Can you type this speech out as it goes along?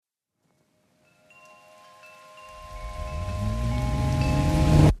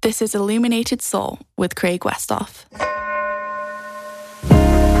This is Illuminated Soul with Craig Westhoff.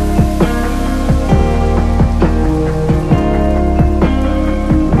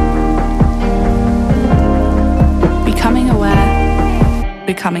 Becoming aware,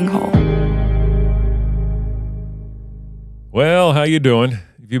 becoming whole. Well, how you doing?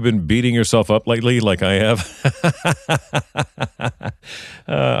 Have you been beating yourself up lately like I have?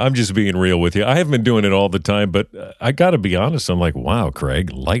 I'm just being real with you. I haven't been doing it all the time, but I got to be honest. I'm like, wow,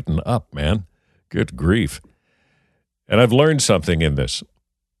 Craig, lighten up, man. Good grief. And I've learned something in this.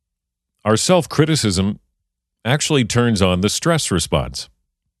 Our self-criticism actually turns on the stress response.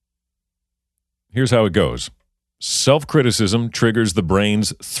 Here's how it goes. Self-criticism triggers the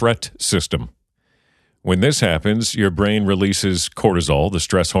brain's threat system. When this happens, your brain releases cortisol, the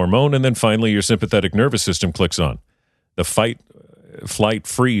stress hormone, and then finally your sympathetic nervous system clicks on. The fight, flight,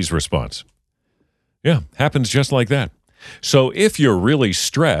 freeze response. Yeah, happens just like that. So if you're really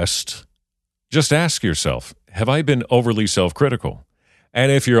stressed, just ask yourself, have I been overly self-critical?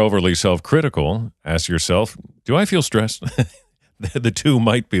 And if you're overly self-critical, ask yourself, do I feel stressed? The two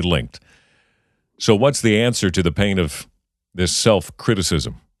might be linked. So what's the answer to the pain of this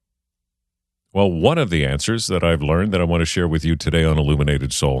self-criticism? Well, one of the answers that I've learned that I want to share with you today on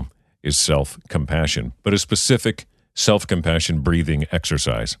Illuminated Soul is self-compassion, but a specific self-compassion breathing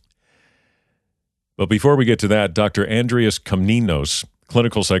exercise. But before we get to that, Dr. Andreas Komnenos,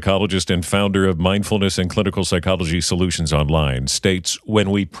 clinical psychologist and founder of Mindfulness and Clinical Psychology Solutions Online, states, when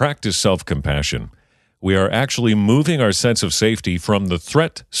we practice self-compassion, we are actually moving our sense of safety from the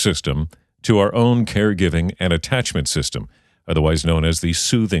threat system to our own caregiving and attachment system, otherwise known as the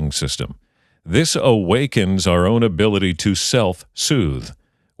soothing system. This awakens our own ability to self-soothe,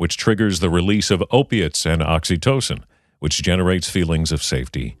 which triggers the release of opiates and oxytocin, which generates feelings of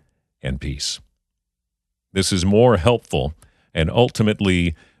safety and peace. This is more helpful and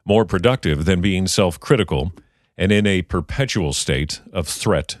ultimately more productive than being self-critical and in a perpetual state of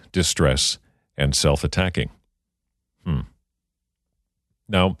threat, distress, and self-attacking.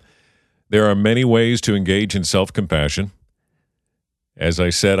 Now, there are many ways to engage in self-compassion. As I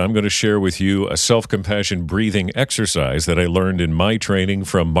said, I'm going to share with you a self-compassion breathing exercise that I learned in my training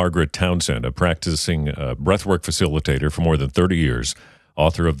from Margaret Townsend, a practicing breathwork facilitator for more than 30 years,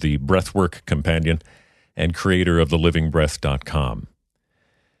 author of the Breathwork Companion, and creator of thelivingbreath.com.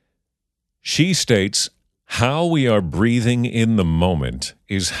 She states, how we are breathing in the moment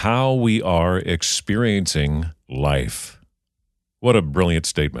is how we are experiencing life. What a brilliant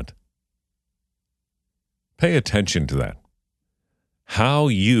statement. Pay attention to that. How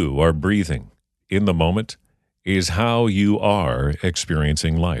you are breathing in the moment is how you are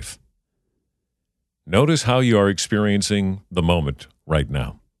experiencing life. Notice how you are experiencing the moment right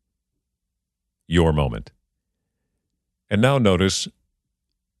now. Your moment. And now notice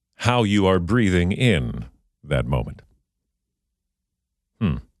how you are breathing in that moment.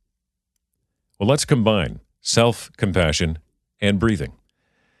 Well, let's combine self-compassion and breathing.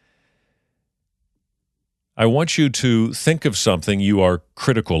 I want you to think of something you are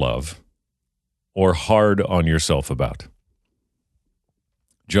critical of or hard on yourself about.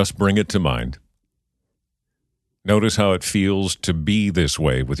 Just bring it to mind. Notice how it feels to be this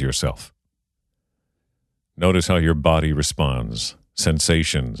way with yourself. Notice how your body responds,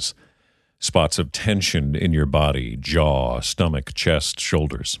 sensations, spots of tension in your body, jaw, stomach, chest,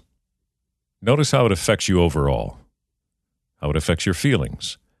 shoulders. Notice how it affects you overall, how it affects your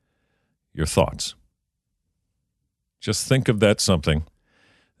feelings, your thoughts. Just think of that something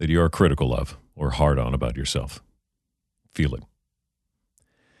that you are critical of or hard on about yourself. Feel it.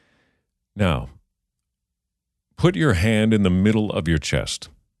 Now, put your hand in the middle of your chest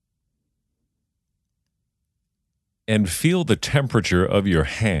and feel the temperature of your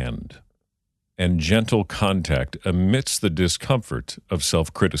hand and gentle contact amidst the discomfort of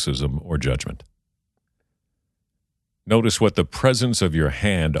self-criticism or judgment. Notice what the presence of your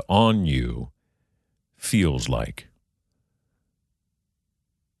hand on you feels like.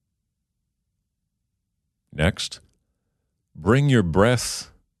 Next, bring your breath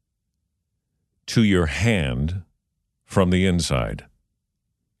to your hand from the inside,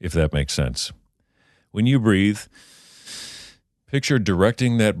 if that makes sense. When you breathe, picture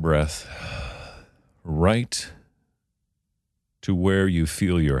directing that breath right to where you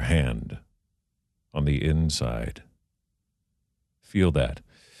feel your hand on the inside. Feel that.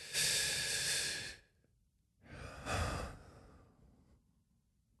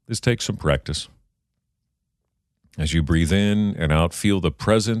 This takes some practice. As you breathe in and out, feel the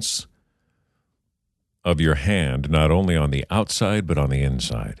presence of your hand, not only on the outside, but on the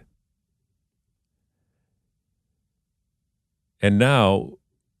inside. And now,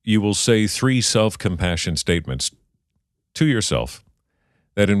 you will say 3 self-compassion statements to yourself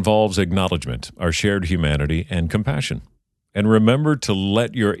that involves acknowledgement, our shared humanity, and compassion. And remember to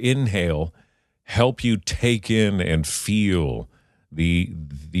let your inhale help you take in and feel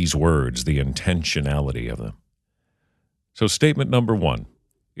these words, the intentionality of them. So statement number 1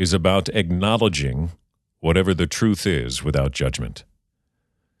 is about acknowledging whatever the truth is without judgment.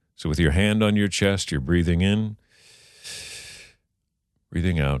 So with your hand on your chest, you're breathing in,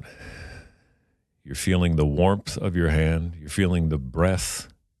 breathing out. You're feeling the warmth of your hand. You're feeling the breath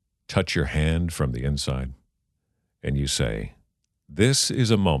touch your hand from the inside. And you say, this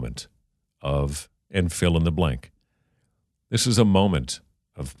is a moment of, and fill in the blank. This is a moment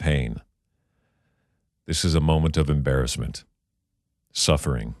of pain. This is a moment of embarrassment,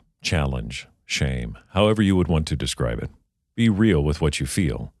 suffering, challenge, shame, however you would want to describe it. Be real with what you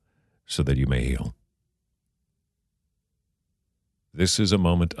feel so that you may heal. This is a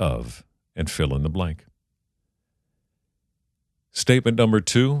moment of, and fill in the blank. Statement number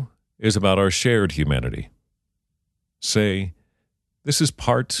 2 is about our shared humanity. Say, this is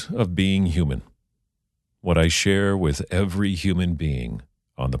part of being human, what I share with every human being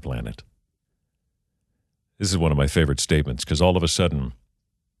on the planet. This is one of my favorite statements because all of a sudden,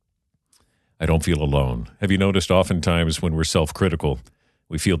 I don't feel alone. Have you noticed oftentimes when we're self-critical,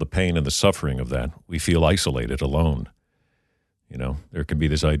 we feel the pain and the suffering of that. We feel isolated, alone. You know, there can be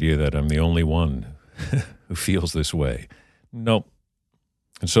this idea that I'm the only one who feels this way. Nope.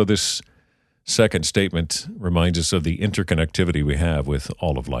 And so this second statement reminds us of the interconnectivity we have with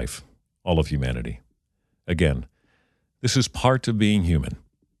all of life, all of humanity. Again, this is part of being human,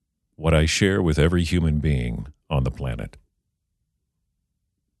 what I share with every human being on the planet.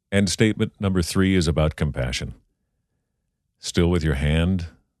 And statement number 3 is about compassion. Still with your hand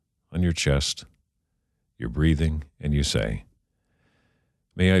on your chest, you're breathing, and you say,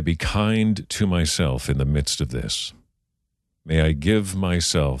 may I be kind to myself in the midst of this. May I give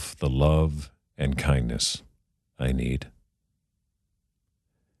myself the love and kindness I need.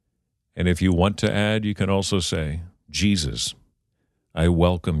 And if you want to add, you can also say, Jesus, I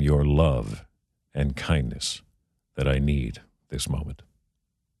welcome your love and kindness that I need this moment.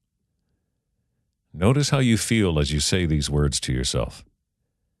 Notice how you feel as you say these words to yourself.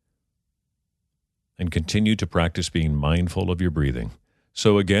 And continue to practice being mindful of your breathing.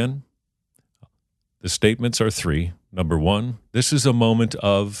 So again, the statements are 3. Number 1, this is a moment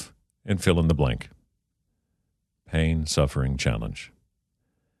of, and fill in the blank. Pain, suffering, challenge.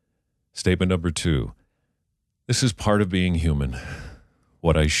 Statement number 2, this is part of being human,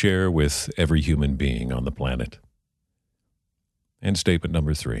 what I share with every human being on the planet. And statement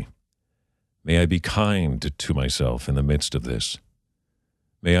number 3, may I be kind to myself in the midst of this.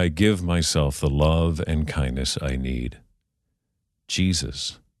 May I give myself the love and kindness I need.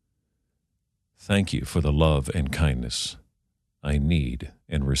 Jesus, thank you for the love and kindness I need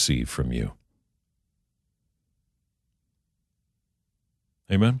and receive from you.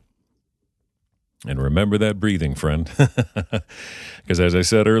 Amen? And remember that breathing, friend. Because as I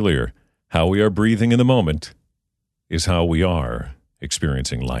said earlier, how we are breathing in the moment is how we are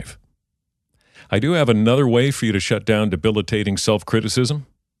experiencing life. I do have another way for you to shut down debilitating self-criticism.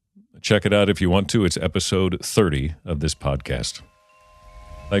 Check it out if you want to. It's episode 30 of this podcast.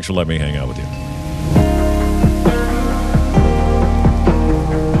 Thanks for letting me hang out with you.